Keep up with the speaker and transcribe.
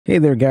Hey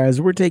there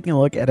guys, we're taking a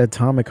look at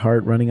Atomic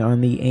Heart running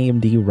on the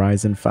AMD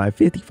Ryzen 5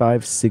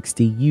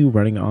 5560U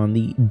running on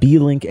the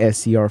Beelink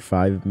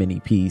SER5 mini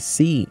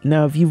PC.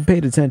 Now if you've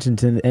paid attention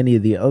to any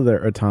of the other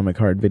Atomic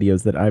Heart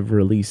videos that I've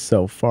released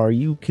so far,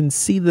 you can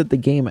see that the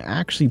game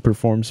actually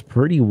performs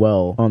pretty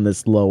well on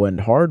this low-end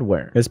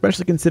hardware,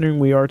 especially considering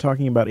we are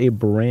talking about a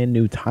brand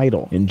new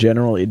title. In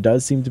general, it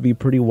does seem to be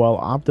pretty well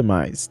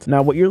optimized.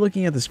 Now what you're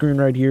looking at the screen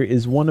right here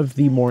is one of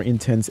the more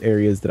intense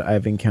areas that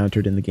I've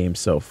encountered in the game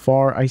so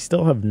far. I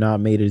still have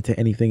not made it to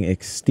anything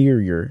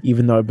exterior,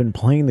 even though I've been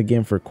playing the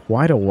game for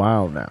quite a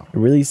while now. It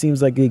really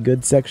seems like a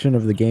good section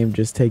of the game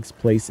just takes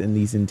place in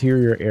these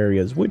interior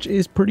areas, which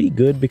is pretty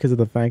good because of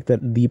the fact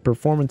that the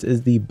performance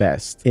is the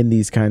best in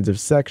these kinds of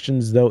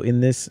sections, though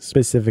in this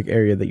specific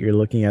area that you're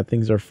looking at,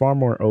 things are far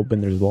more open,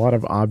 there's a lot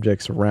of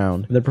objects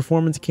around, and the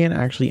performance can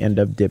actually end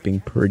up dipping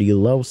pretty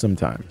low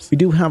sometimes. We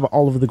do have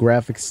all of the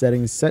graphics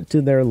settings set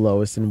to their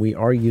lowest, and we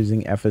are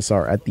using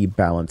FSR at the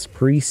balanced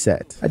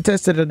preset. I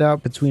tested it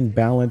out between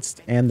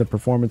balanced and the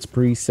performance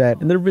preset,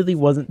 and there really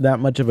wasn't that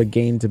much of a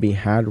gain to be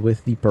had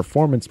with the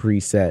performance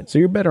preset, so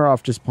you're better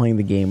off just playing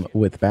the game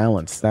with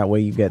balance. That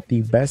way you get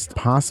the best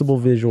possible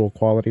visual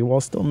quality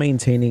while still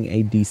maintaining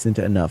a decent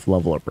enough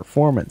level of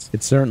performance.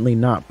 It's certainly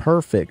not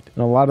perfect,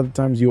 and a lot of the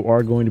times you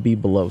are going to be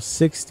below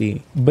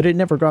 60, but it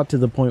never got to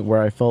the point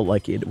where I felt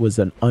like it was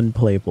an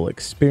unplayable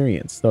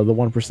experience, though the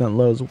 1%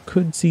 lows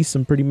could see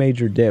some pretty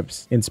major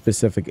dips in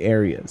specific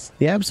areas.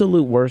 The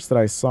absolute worst that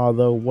I saw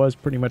though was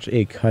pretty much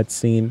a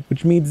cutscene,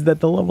 which means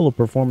that the level of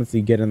performance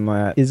you get in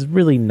that is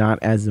really not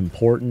as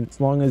important.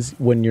 As long as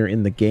when you're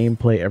in the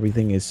gameplay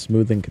everything is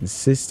smooth and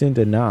consistent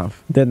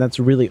enough, then that's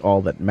really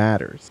all that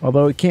matters.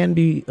 Although it can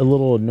be a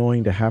little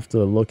annoying to have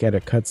to look at a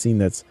cutscene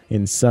that's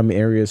in some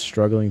areas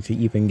struggling to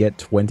even get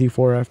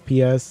 24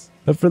 FPS.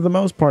 But for the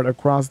most part,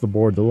 across the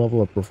board, the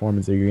level of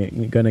performance that you're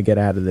going to get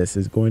out of this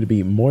is going to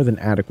be more than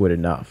adequate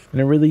enough.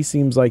 And it really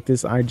seems like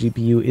this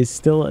iGPU is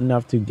still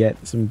enough to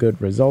get some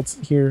good results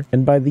here.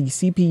 And by the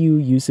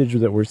CPU usage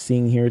that we're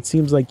seeing here, it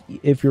seems like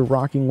if you're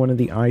rocking one of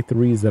the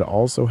i3s that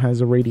also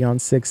has a Radeon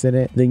 6 in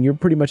it, then you're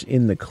pretty much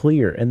in the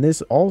clear. And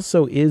this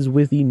also is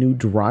with the new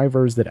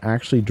drivers that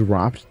actually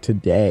dropped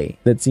today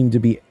that seem to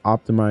be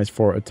optimized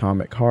for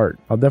Atomic Heart.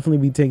 I'll definitely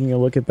be taking a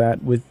look at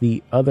that with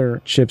the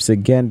other chips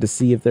again to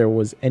see if there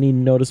was any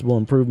noticeable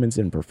improvements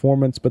in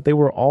performance, but they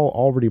were all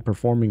already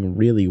performing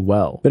really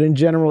well. But in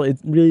general, it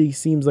really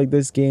seems like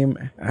this game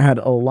had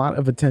a lot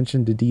of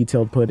attention to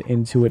detail put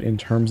into it in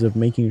terms of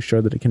making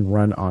sure that it can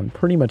run on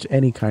pretty much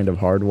any kind of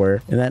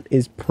hardware, and that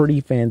is pretty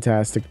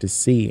fantastic to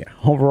see.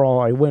 Overall,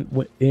 I went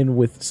in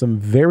with some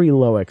very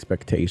low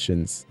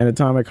expectations, and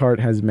Atomic Heart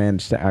has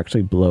managed to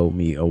actually blow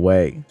me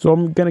away. So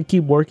I'm gonna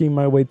keep working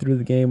my way through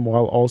the game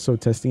while also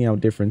testing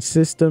out different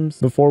systems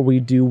before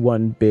we do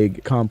one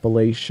big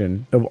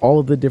compilation of all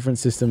of the different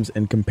systems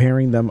and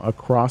comparing them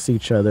across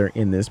each other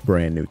in this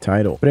brand new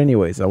title. But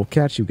anyways, I will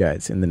catch you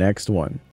guys in the next one.